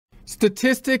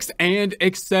Statistics and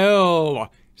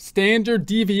Excel. Standard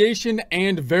deviation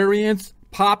and variance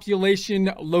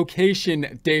population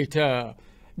location data.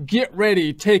 Get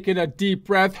ready, taking a deep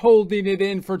breath, holding it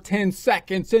in for 10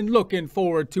 seconds, and looking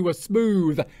forward to a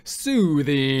smooth,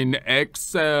 soothing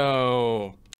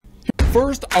Excel.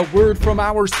 First, a word from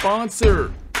our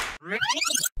sponsor.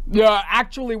 Yeah,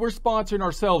 actually, we're sponsoring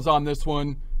ourselves on this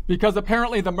one because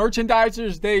apparently the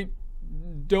merchandisers, they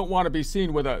don't want to be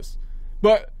seen with us.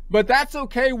 But that's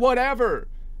okay, whatever,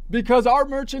 because our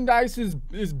merchandise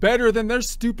is better than their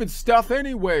stupid stuff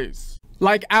anyways.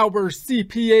 Like our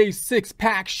CPA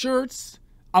 6-pack shirts,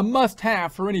 a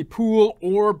must-have for any pool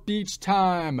or beach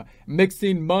time.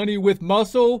 Mixing money with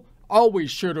muscle,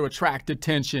 always sure to attract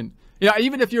attention. Yeah,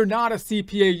 even if you're not a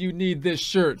CPA, you need this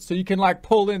shirt so you can like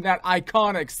pull in that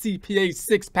iconic CPA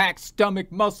 6-pack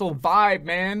stomach muscle vibe,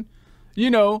 man. You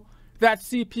know, that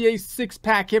CPA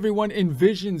 6-pack everyone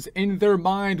envisions in their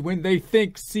mind when they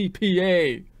think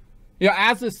CPA. Yeah,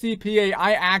 as a CPA,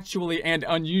 I actually and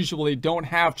unusually don't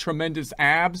have tremendous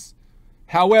abs.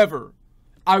 However,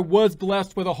 I was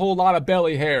blessed with a whole lot of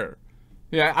belly hair.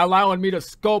 Yeah, allowing me to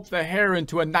sculpt the hair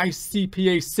into a nice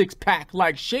CPA 6-pack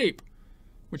like shape,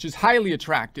 which is highly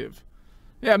attractive.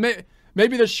 Yeah,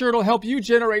 maybe the shirt will help you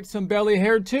generate some belly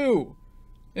hair too.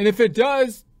 And if it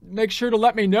does, make sure to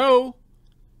let me know.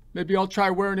 Maybe I'll try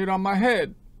wearing it on my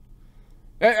head.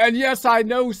 And yes, I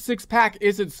know 6-pack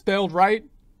isn't spelled right,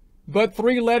 but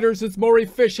 3 letters is more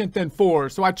efficient than 4,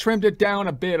 so I trimmed it down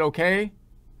a bit, okay?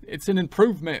 It's an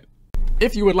improvement.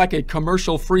 If you would like a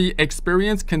commercial-free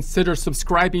experience, consider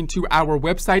subscribing to our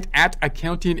website at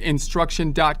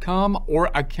accountinginstruction.com or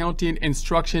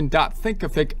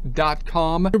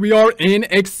accountinginstruction.thinkific.com. We are in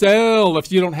Excel.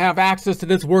 If you don't have access to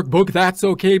this workbook, that's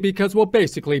okay because we'll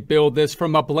basically build this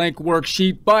from a blank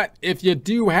worksheet. But if you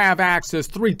do have access,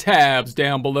 3 tabs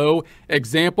down below.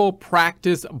 Example,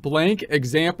 practice, blank.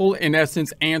 Example, in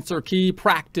essence, answer key,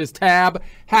 practice tab.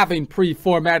 Having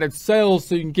pre-formatted cells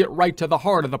so you can get right to the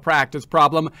heart of the practice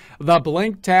problem. The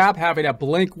blank tab having a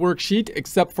blank worksheet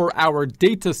except for our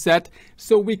data set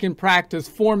so we can practice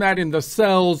formatting the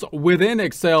cells within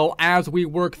Excel as we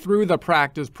work through the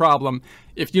practice problem.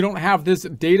 If you don't have this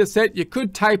data set, you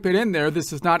could type it in there.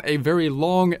 This is not a very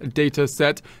long data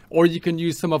set, or you can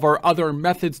use some of our other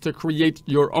methods to create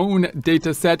your own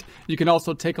data set. You can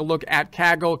also take a look at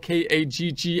Kaggle,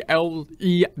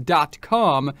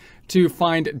 Kaggle.com to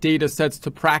find data sets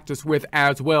to practice with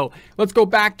as well. Let's go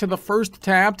back to the first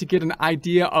tab to get an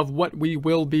idea of what we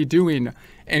will be doing.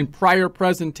 In prior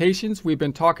presentations, we've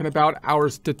been talking about our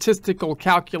statistical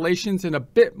calculations in a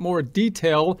bit more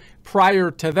detail. Prior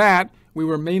to that, we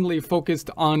were mainly focused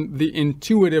on the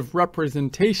intuitive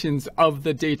representations of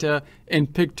the data in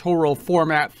pictorial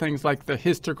format, things like the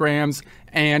histograms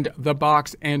and the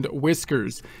box and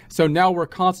whiskers. So now we're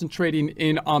concentrating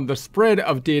in on the spread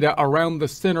of data around the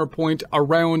center point,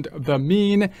 around the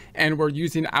mean, and we're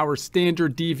using our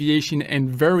standard deviation and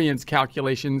variance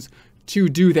calculations to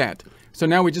do that. So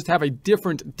now we just have a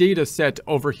different data set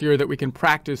over here that we can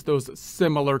practice those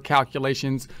similar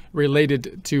calculations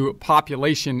related to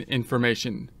population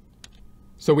information.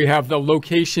 So we have the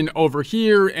location over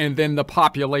here and then the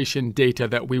population data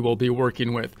that we will be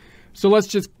working with. So let's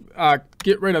just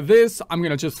get rid of this. I'm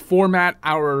going to just format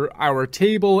our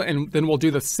table, and then we'll do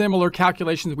the similar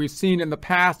calculations we've seen in the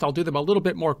past. I'll do them a little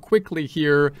bit more quickly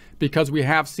here because we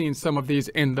have seen some of these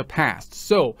in the past.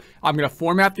 So I'm going to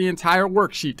format the entire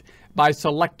worksheet by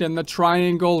selecting the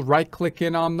triangle,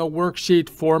 right-clicking on the worksheet,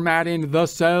 formatting the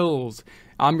cells.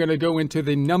 I'm going to go into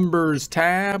the numbers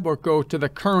tab or go to the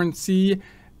currency,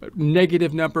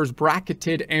 negative numbers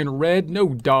bracketed and red,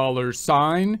 no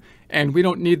 $sign, and we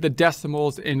don't need the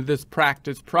decimals in this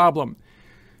practice problem.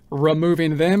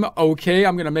 Removing them, okay,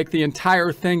 I'm going to make the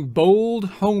entire thing bold,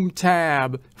 home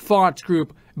tab, font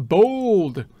group,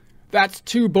 bold. That's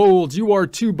too bold. You are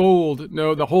too bold.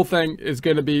 No, the whole thing is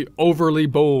going to be overly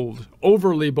bold.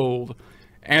 Overly bold.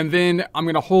 And then I'm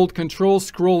going to hold Control,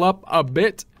 scroll up a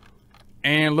bit,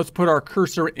 and let's put our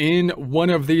cursor in one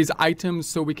of these items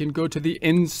so we can go to the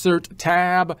Insert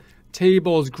tab,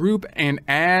 Tables group, and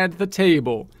add the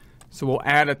table. So we'll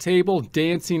add a table,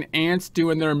 dancing ants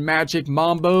doing their magic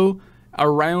mambo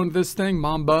around this thing.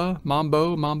 Mamba,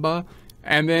 mambo, mamba.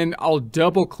 And then I'll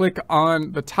double click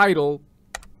on the title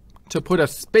to put a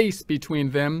space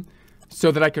between them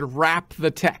so that I could wrap the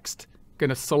text.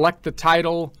 Gonna select the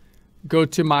title, go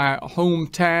to my home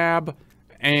tab,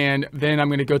 and then I'm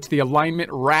gonna go to the alignment,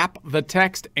 wrap the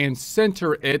text and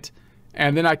center it.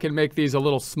 And then I can make these a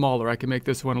little smaller. I can make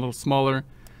this one a little smaller.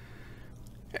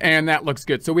 And that looks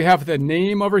good. So we have the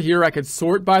name over here. I could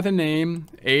sort by the name,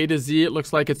 A to Z. It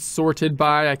looks like it's sorted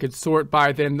by. I could sort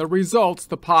by then the results,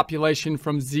 the population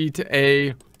from Z to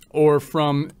A, or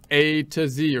from A to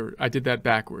Z, or I did that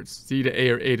backwards, Z to A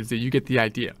or A to Z. You get the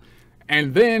idea.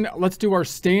 And then let's do our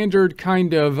standard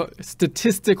kind of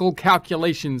statistical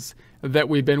calculations that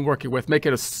we've been working with. Make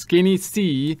it a skinny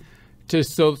C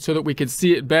so that we can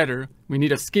see it better. We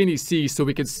need a skinny C so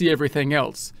we can see everything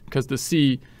else, because the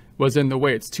C was in the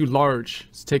way. It's too large.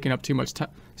 It's taking up too much time.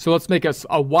 So let's make us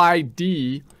a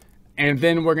YD, and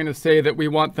then we're going to say that we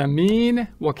want the mean.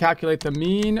 We'll calculate the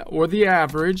mean or the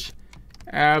average.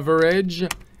 Average.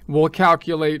 We'll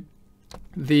calculate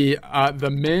the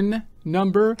min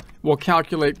number. We'll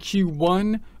calculate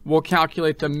Q1. We'll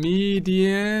calculate the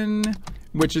median,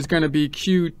 which is going to be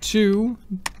Q2,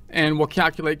 and we'll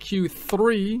calculate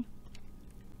Q3,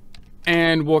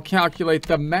 and we'll calculate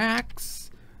the max,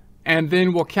 and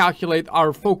then we'll calculate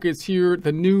our focus here,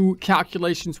 the new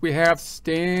calculations we have,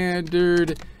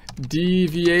 standard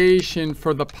deviation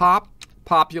for the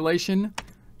population.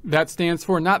 That stands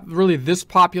for not really this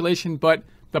population, but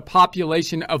the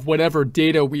population of whatever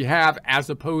data we have as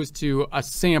opposed to a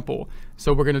sample.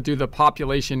 So we're going to do the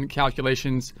population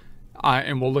calculations,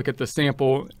 and we'll look at the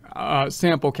sample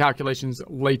calculations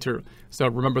later. So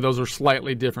remember, those are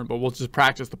slightly different, but we'll just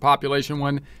practice the population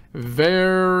one.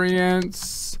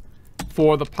 Variance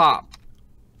for the pop.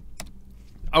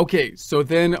 Okay, so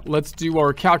then let's do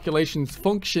our calculations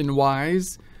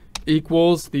function-wise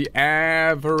equals the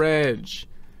average.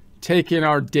 Take in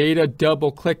our data,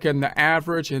 double click in the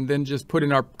average, and then just put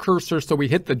in our cursor so we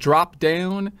hit the drop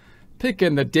down, pick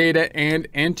in the data and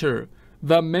enter.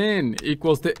 The min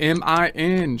equals the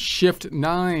MIN, shift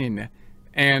 9,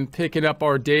 and picking up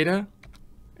our data.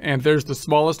 And there's the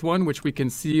smallest one, which we can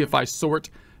see if I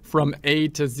sort from A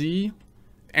to Z.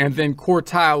 And then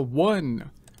quartile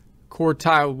 1.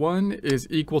 Quartile 1 is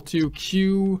equal to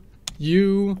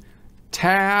QU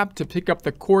tab to pick up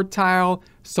the quartile,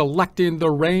 selecting the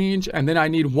range, and then I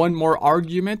need one more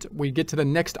argument. We get to the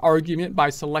next argument by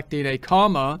selecting a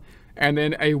comma, and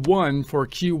then a 1 for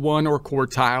Q1 or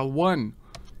quartile 1.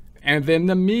 And then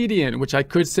the median, which I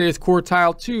could say is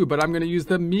quartile 2, but I'm going to use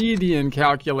the median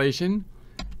calculation.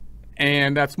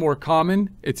 And that's more common.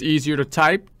 It's easier to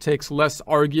type, takes less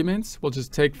arguments. We'll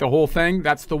just take the whole thing.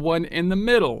 That's the one in the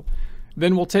middle.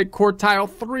 Then we'll take quartile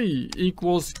 3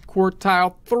 equals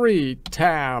quartile 3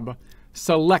 tab,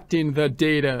 selecting the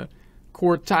data.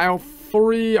 Quartile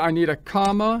 3, I need a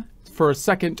comma for a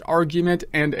second argument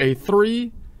and a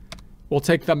 3. We'll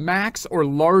take the max or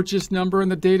largest number in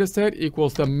the data set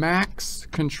equals the max,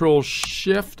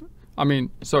 shift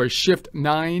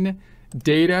 9,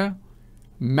 data,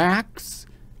 max.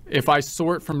 If I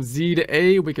sort from Z to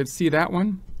A, we could see that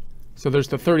one. So there's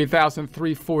the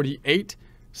 30,348.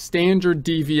 Standard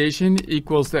deviation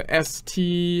equals the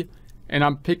ST, and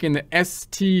I'm picking the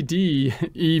STD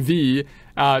EV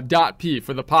dot P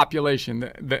for the population,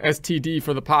 the STD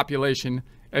for the population,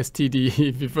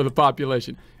 STD EV for the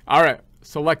population. All right,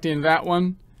 selecting that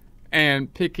one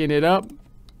and picking it up.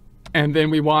 And then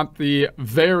we want the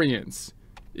variance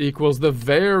equals the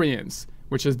variance,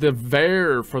 which is the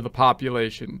var for the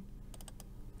population.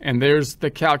 And there's the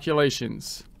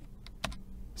calculations.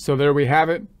 So there we have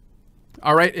it.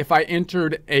 All right, if I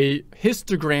entered a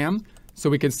histogram, so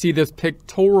we can see this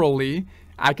pictorially,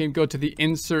 I can go to the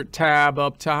Insert tab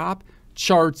up top,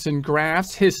 Charts and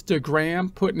Graphs,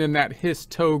 Histogram, putting in that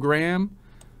histogram.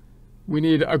 We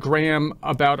need a gram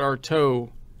about our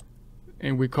toe,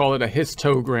 and we call it a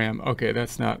histogram. Okay,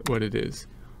 that's not what it is.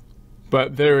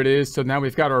 But there it is. So now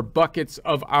we've got our buckets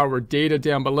of our data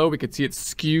down below. We can see it's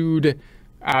skewed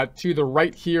to the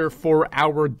right here for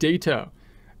our data.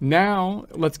 Now,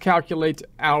 let's calculate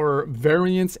our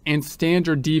variance and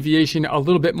standard deviation a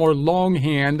little bit more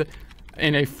longhand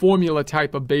in a formula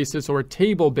type of basis or a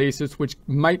table basis, which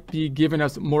might be giving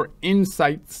us more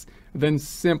insights than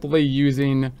simply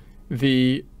using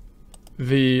the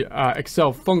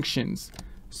Excel functions.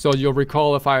 So you'll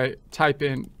recall if I type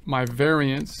in my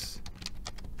variance,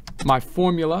 my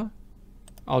formula,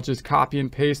 I'll just copy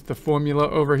and paste the formula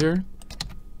over here,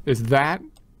 is that.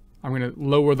 I'm going to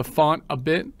lower the font a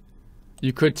bit.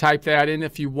 You could type that in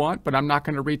if you want, but I'm not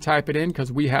going to retype it in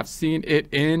because we have seen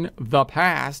it in the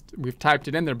past. We've typed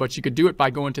it in there, but you could do it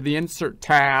by going to the Insert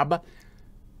tab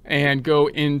and go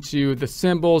into the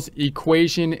symbols,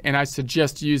 equation, and I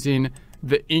suggest using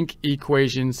the ink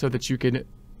equation so that you can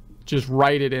just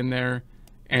write it in there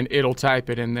and it'll type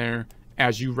it in there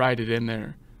as you write it in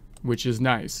there, which is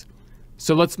nice.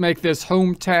 So let's make this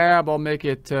Home tab. I'll make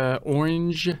it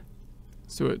orange.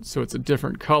 So it's a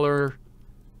different color.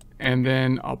 And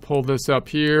then I'll pull this up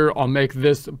here. I'll make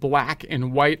this black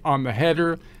and white on the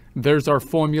header. There's our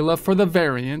formula for the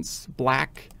variance,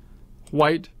 black,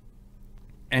 white.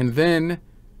 And then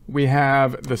we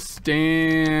have the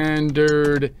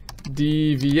standard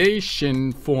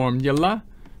deviation formula,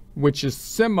 which is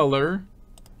similar,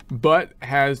 but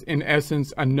has in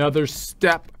essence another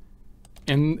step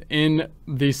in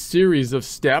the series of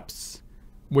steps,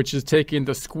 which is taking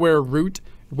the square root,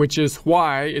 which is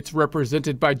why it's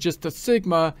represented by just a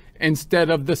sigma instead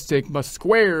of the sigma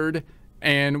squared.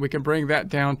 And we can bring that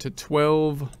down to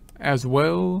 12 as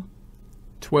well.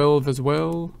 12 as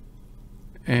well.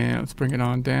 And let's bring it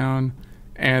on down.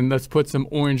 And let's put some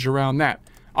orange around that.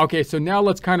 Okay, so now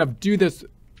let's kind of do this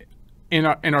in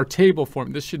our table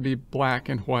form. This should be black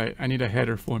and white. I need a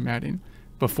header formatting.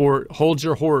 Before, hold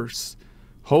your horse.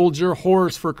 Hold your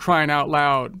horse, for crying out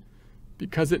loud.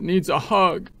 Because it needs a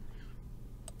hug.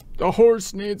 The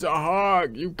horse needs a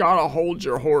hug. You've got to hold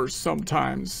your horse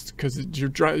sometimes. Because it's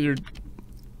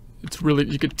really,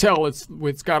 you could tell it's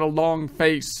got a long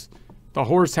face. The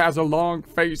horse has a long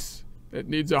face. It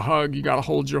needs a hug. You got to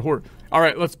hold your horse. All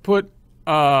right, let's put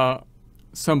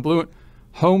some blue.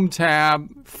 Home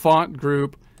tab, font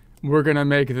group. We're going to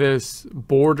make this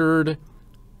bordered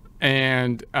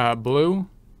and blue.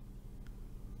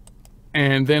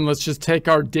 And then let's just take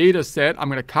our data set. I'm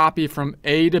going to copy from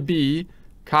A to B.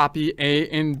 Copy A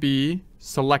and B.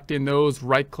 Selecting those,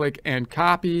 right click and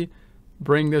copy.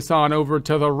 Bring this on over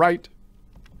to the right.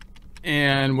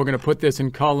 And we're going to put this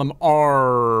in column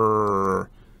R.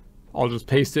 I'll just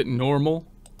paste it in normal.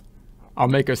 I'll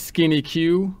make a skinny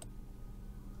Q.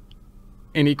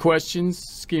 Any questions?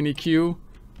 Skinny Q.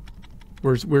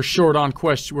 We're short on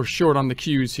question. We're short on the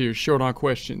Q's here. Short on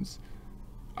questions.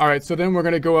 All right. So then we're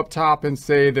going to go up top and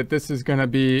say that this is going to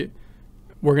be.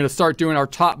 We're going to start doing our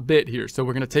top bit here. So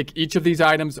we're going to take each of these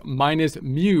items minus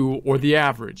mu, or the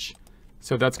average.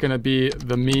 So that's going to be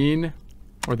the mean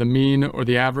or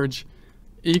the average,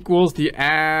 equals the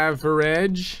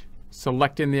average.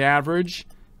 Selecting the average,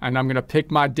 and I'm going to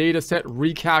pick my data set,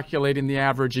 recalculating the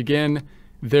average again.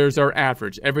 There's our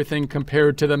average. Everything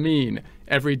compared to the mean.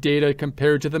 Every data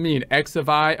compared to the mean. X of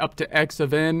I up to X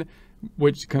of N,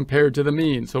 which compared to the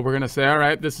mean. So we're going to say, all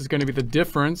right, this is going to be the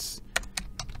difference,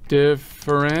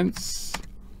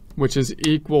 which is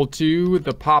equal to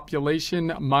the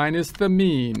population minus the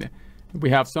mean. We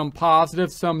have some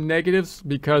positives, some negatives,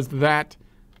 because that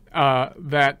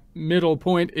middle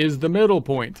point is the middle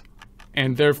point.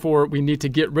 And therefore, we need to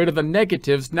get rid of the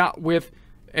negatives, not with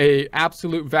a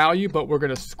absolute value, but we're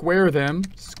going to square them,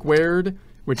 squared,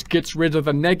 which gets rid of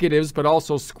the negatives, but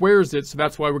also squares it. So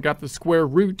that's why we got the square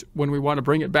root when we want to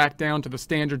bring it back down to the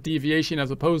standard deviation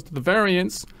as opposed to the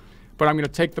variance. But I'm going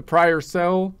to take the prior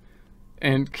cell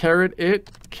and caret it,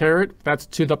 that's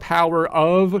to the power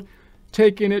of,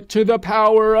 taking it to the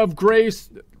power of grace.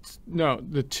 No,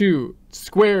 the 2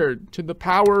 squared to the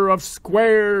power of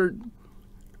squared.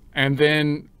 And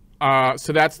then,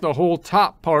 so that's the whole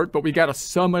top part, but we got to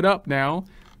sum it up now.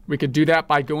 We could do that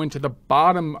by going to the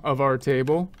bottom of our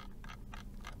table.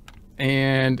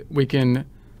 And we can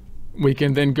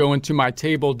then go into my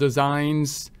table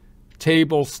designs,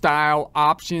 table style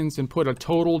options, and put a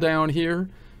total down here.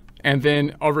 And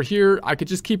then over here, I could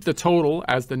just keep the total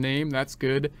as the name. That's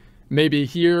good. Maybe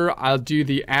here I'll do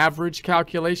the average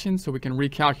calculation, so we can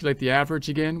recalculate the average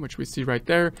again, which we see right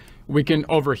there. We can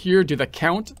over here do the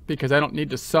count, because I don't need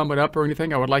to sum it up or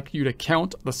anything. I would like you to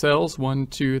count the cells, 1,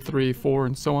 2, 3, 4,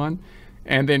 and so on.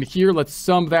 And then here, let's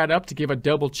sum that up to give a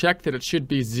double check that it should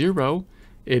be 0.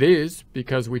 It is,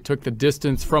 because we took the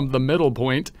distance from the middle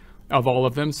point of all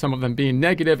of them, some of them being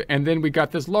negative. And then we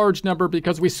got this large number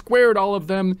because we squared all of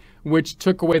them, which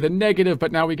took away the negative,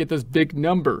 but now we get this big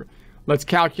number. Let's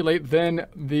calculate then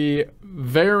the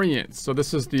variance. So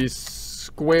this is the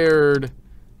squared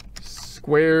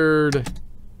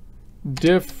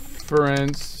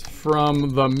difference from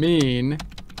the mean,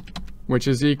 which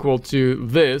is equal to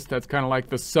this. That's kind of like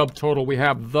the subtotal we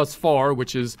have thus far,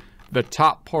 which is the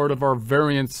top part of our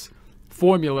variance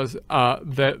formulas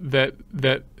that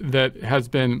has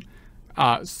been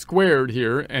squared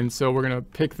here. And so we're going to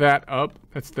pick that up.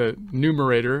 That's the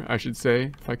numerator, I should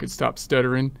say, if I could stop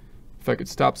stuttering.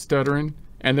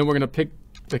 And then we're going to pick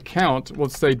the count.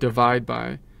 Let's say divide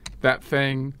by that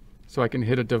thing, so I can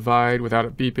hit a divide without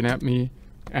it beeping at me.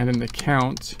 And then the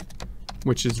count,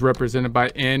 which is represented by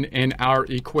n in our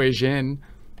equation.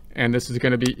 And this is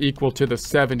going to be equal to the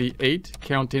 78,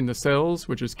 counting the cells,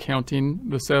 which is counting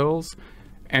the cells.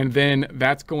 And then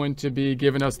that's going to be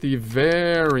giving us the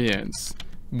variance,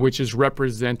 which is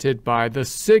represented by the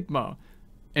sigma.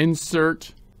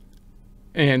 Insert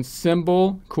And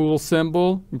symbol, cool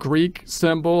symbol, Greek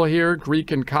symbol here,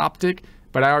 Greek and Coptic,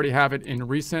 but I already have it in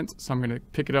recent, so I'm going to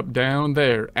pick it up down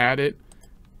there, add it,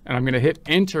 and I'm going to hit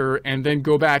enter and then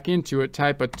go back into it,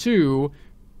 type a 2,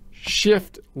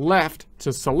 shift left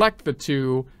to select the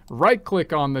 2, right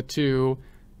click on the 2,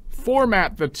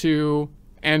 format the 2,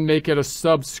 and make it a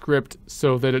subscript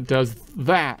so that it does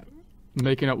that,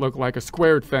 making it look like a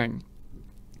squared thing.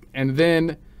 And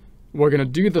then we're going to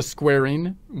do the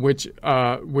squaring, which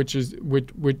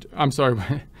I'm sorry,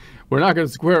 we're not going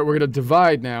to square it, we're going to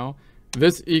divide now.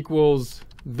 This equals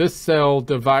this cell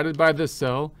divided by this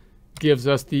cell gives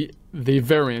us the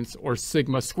variance, or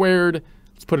sigma squared.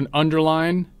 Let's put an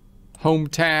underline, home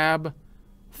tab,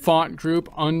 font group,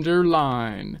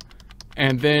 underline.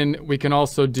 And then we can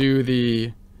also do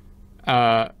the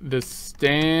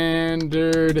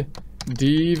standard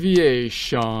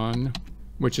deviation,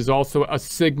 which is also a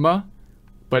sigma,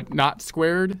 but not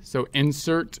squared. So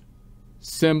insert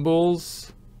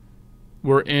symbols.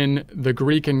 We're in the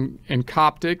Greek and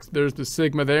Coptic. There's the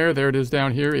sigma there. There it is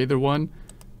down here, either one.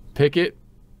 Pick it.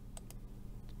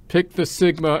 Pick the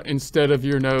sigma instead of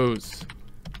your nose.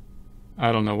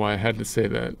 I don't know why I had to say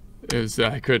that.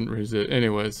 I couldn't resist.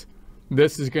 Anyways,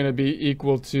 this is going to be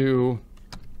equal to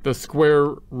the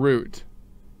square root.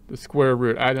 The square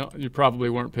root. You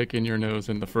probably weren't picking your nose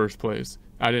in the first place.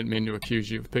 I didn't mean to accuse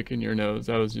you of picking your nose.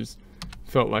 I was just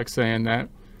felt like saying that.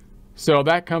 So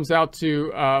that comes out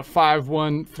to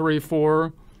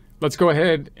 5134. Let's go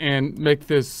ahead and make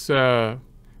this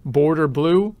border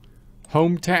blue,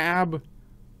 home tab,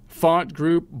 font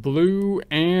group blue,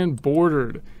 and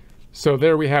bordered. So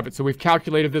there we have it. So we've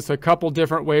calculated this a couple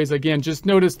different ways. Again, just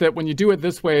notice that when you do it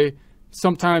this way,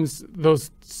 sometimes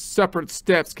those separate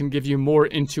steps can give you more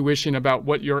intuition about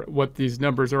what these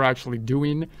numbers are actually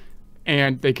doing,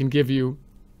 and they can give you,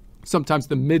 sometimes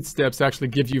the mid steps actually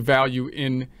give you value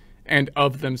in and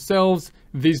of themselves.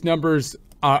 These numbers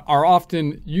are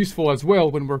often useful as well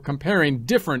when we're comparing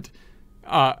different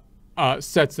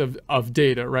sets of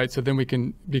data, right? So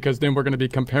then because then we're going to be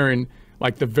comparing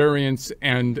like the variance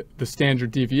and the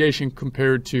standard deviation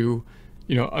compared to,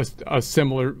 you know, a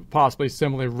similar, possibly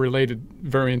similarly related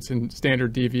variance and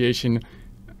standard deviation.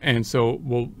 And so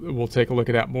we'll take a look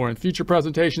at that more in future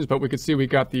presentations, but we can see we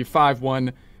got the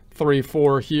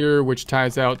 5134 here, which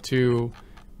ties out to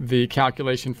the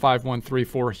calculation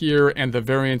 5134 here, and the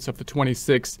variance of the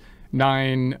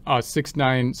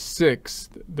 26996.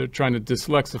 They're trying to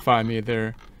dyslexify me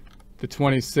there. The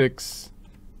 26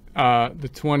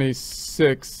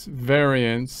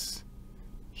 variance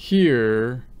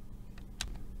here.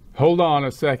 Hold on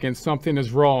a second, something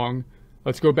is wrong.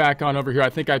 Let's go back on over here.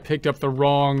 I think I picked up the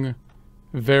wrong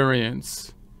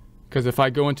variance, because if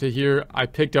I go into here, I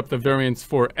picked up the variance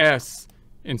for S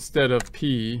instead of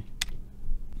P.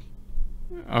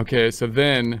 Okay, so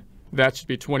then that should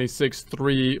be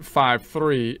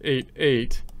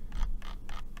 2635388.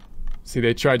 See,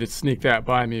 they tried to sneak that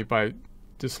by me by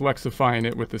dyslexifying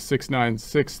it with the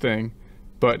 696 thing,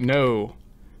 but no,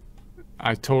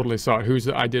 I totally saw it.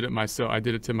 I did it myself. I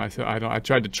did it to myself. I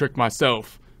tried to trick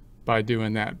myself by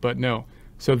doing that, but no.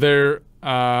 So there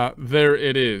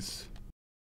it is.